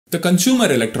The Consumer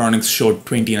Electronics Show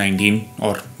 2019,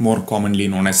 or more commonly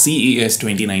known as CES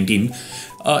 2019,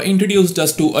 introduced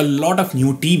us to a lot of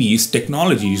new TVs,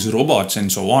 technologies, robots,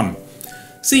 and so on.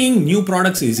 Seeing new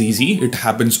products is easy, it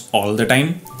happens all the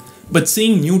time. But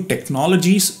seeing new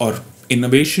technologies or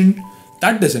innovation,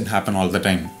 that doesn't happen all the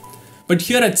time. But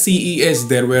here at CES,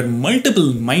 there were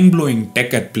multiple mind-blowing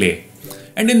tech at play.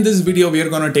 And in this video, we are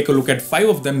going to take a look at 5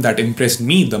 of them that impressed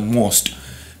me the most.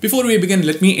 Before we begin,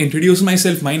 let me introduce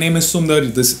myself. My name is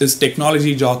Sundar, this is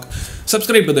Technology Jock.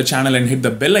 Subscribe to the channel and hit the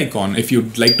bell icon if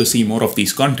you'd like to see more of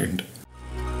these content.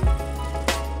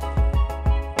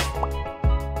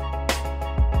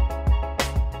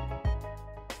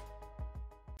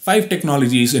 Five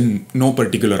technologies in no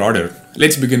particular order.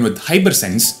 Let's begin with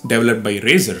HyperSense, developed by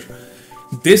Razer.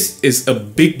 This is a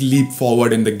big leap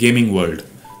forward in the gaming world.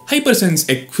 HyperSense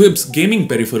equips gaming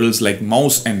peripherals like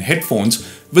mouse and headphones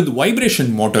with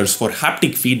vibration motors for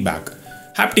haptic feedback.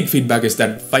 Haptic feedback is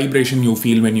that vibration you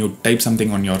feel when you type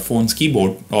something on your phone's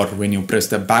keyboard or when you press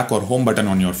the back or home button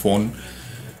on your phone.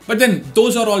 But then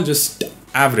those are all just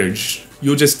average.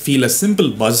 You just feel a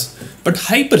simple buzz. But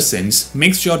HyperSense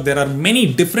makes sure there are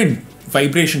many different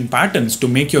vibration patterns to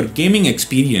make your gaming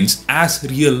experience as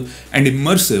real and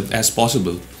immersive as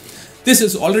possible. This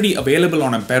is already available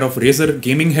on a pair of Razer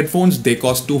gaming headphones. They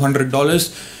cost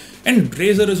 $200. And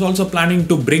Razer is also planning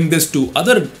to bring this to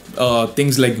other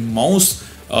things like mouse,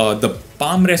 the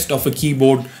palm rest of a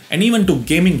keyboard, and even to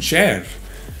gaming chair.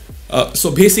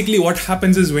 So basically what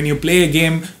happens is when you play a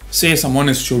game, say someone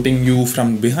is shooting you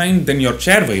from behind, then your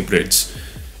chair vibrates.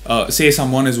 Say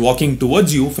someone is walking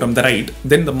towards you from the right,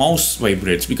 then the mouse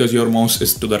vibrates because your mouse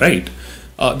is to the right.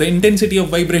 The intensity of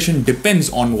vibration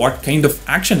depends on what kind of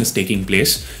action is taking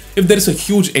place. If there is a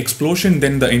huge explosion,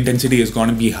 then the intensity is going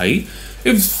to be high.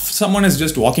 If someone is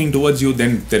just walking towards you,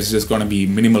 then there's just going to be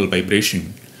minimal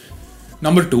vibration.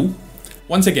 Number 2,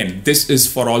 once again, this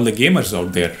is for all the gamers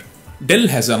out there. Dell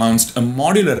has announced a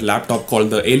modular laptop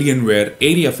called the Alienware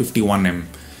Area 51M.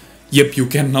 Yep, you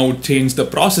can now change the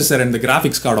processor and the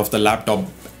graphics card of the laptop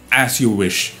as you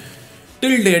wish.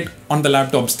 Till date, on the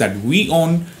laptops that we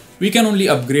own, we can only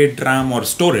upgrade RAM or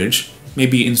storage,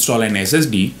 maybe install an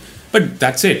SSD, but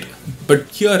that's it. But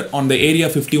here on the Area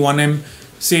 51M,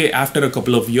 say after a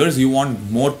couple of years you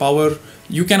want more power,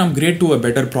 you can upgrade to a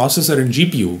better processor and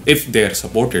GPU if they're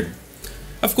supported.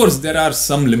 Of course, there are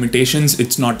some limitations.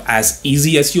 It's not as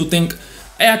easy as you think.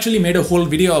 I actually made a whole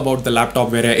video about the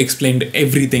laptop where I explained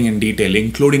everything in detail,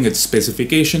 including its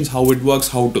specifications, how it works,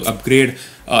 how to upgrade,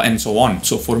 and so on.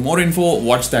 So for more info,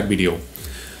 watch that video.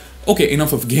 Okay,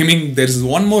 enough of gaming. There's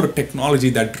one more technology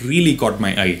that really caught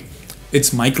my eye. It's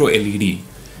MicroLED.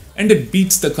 And it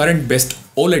beats the current best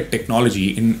OLED technology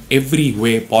in every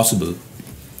way possible.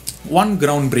 One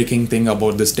groundbreaking thing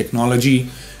about this technology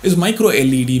is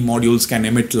MicroLED modules can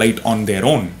emit light on their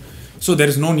own. So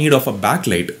there's no need of a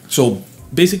backlight. So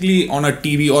basically on a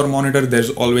TV or monitor,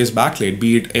 there's always backlight,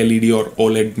 be it LED or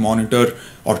OLED monitor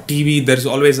or TV, there's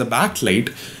always a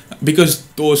backlight because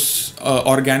those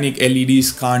organic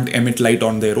LEDs can't emit light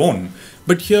on their own.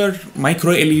 But here,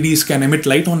 micro LEDs can emit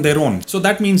light on their own. So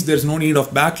that means there's no need of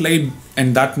backlight,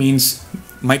 and that means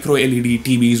micro LED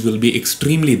TVs will be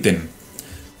extremely thin.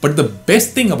 But the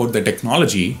best thing about the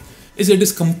technology is it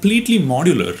is completely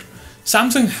modular.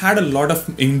 Samsung had a lot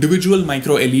of individual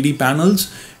micro LED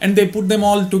panels and they put them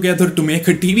all together to make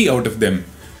a TV out of them.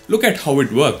 Look at how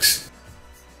it works.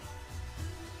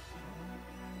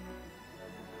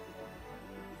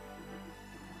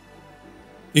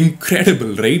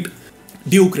 Incredible, right?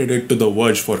 Due credit to The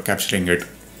Verge for capturing it.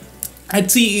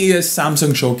 At CES,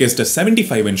 Samsung showcased a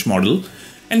 75-inch model,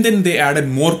 and then they added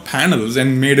more panels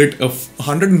and made it a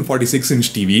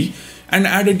 146-inch TV, and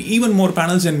added even more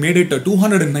panels and made it a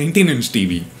 219-inch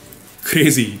TV.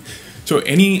 Crazy. So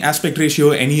any aspect ratio,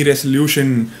 any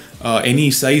resolution,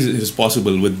 any size is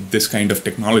possible with this kind of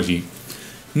technology.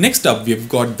 Next up, we've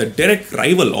got the direct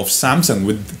rival of Samsung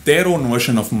with their own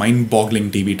version of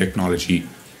mind-boggling TV technology.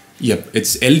 Yep,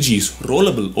 it's LG's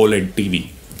Rollable OLED TV,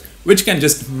 which can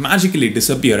just magically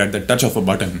disappear at the touch of a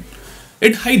button.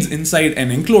 It hides inside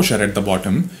an enclosure at the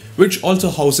bottom, which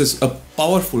also houses a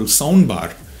powerful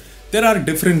soundbar. There are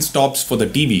different stops for the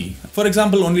TV. For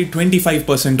example, only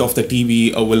 25% of the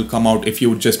TV will come out if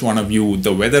you just want to view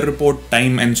the weather report,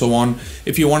 time, and so on.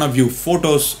 If you want to view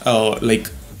photos, like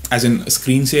as in a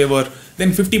screensaver, then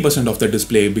 50% of the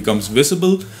display becomes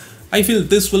visible. I feel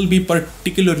this will be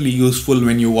particularly useful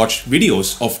when you watch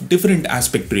videos of different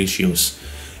aspect ratios.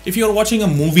 If you're watching a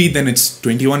movie, then it's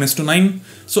 21:9.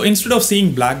 So instead of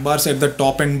seeing black bars at the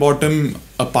top and bottom,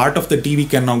 a part of the TV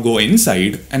can now go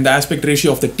inside and the aspect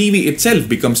ratio of the TV itself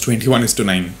becomes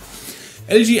 21:9.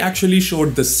 LG actually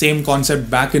showed the same concept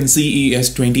back in CES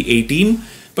 2018,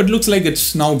 but looks like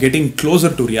it's now getting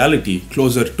closer to reality,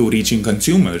 closer to reaching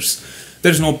consumers.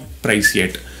 There's no price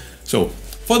yet. So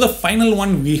for the final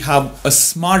one, we have a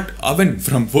smart oven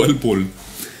from Whirlpool.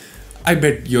 I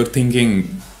bet you're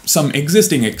thinking some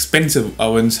existing expensive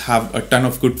ovens have a ton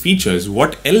of good features.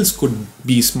 What else could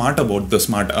be smart about the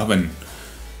smart oven?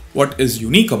 What is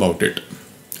unique about it?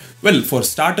 Well, for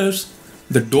starters,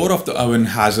 the door of the oven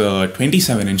has a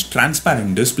 27-inch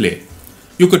transparent display.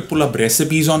 You could pull up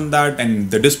recipes on that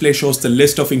and the display shows the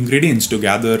list of ingredients to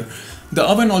gather. The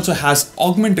oven also has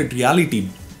augmented reality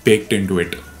baked into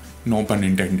it. No pun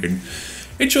intended.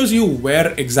 It shows you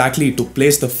where exactly to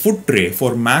place the food tray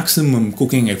for maximum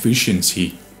cooking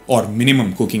efficiency or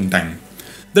minimum cooking time.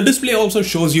 The display also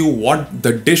shows you what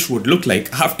the dish would look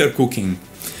like after cooking.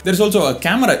 There's also a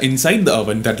camera inside the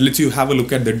oven that lets you have a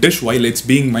look at the dish while it's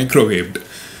being microwaved.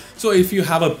 So if you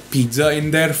have a pizza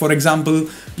in there, for example,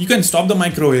 you can stop the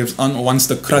microwaves once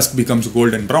the crust becomes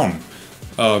golden brown.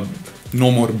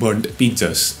 No more burnt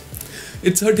pizzas.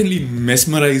 It's certainly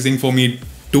mesmerizing for me.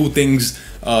 Two things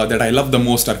that I love the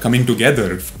most are coming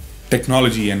together: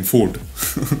 technology and food.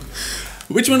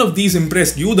 Which one of these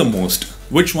impressed you the most?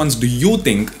 Which ones do you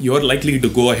think you're likely to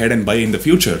go ahead and buy in the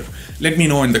future? Let me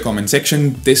know in the comment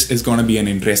section. This is gonna be an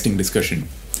interesting discussion.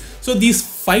 So these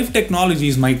 5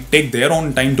 technologies might take their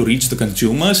own time to reach the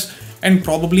consumers and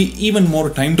probably even more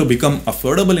time to become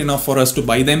affordable enough for us to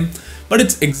buy them. But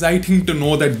it's exciting to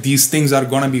know that these things are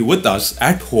gonna be with us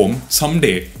at home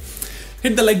someday.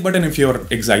 Hit the like button if you're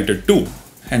excited too.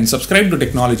 And subscribe to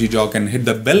Technology Jock and hit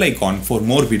the bell icon for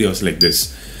more videos like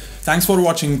this. Thanks for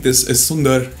watching. This is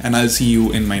Sundar and I'll see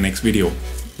you in my next video.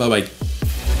 Bye bye.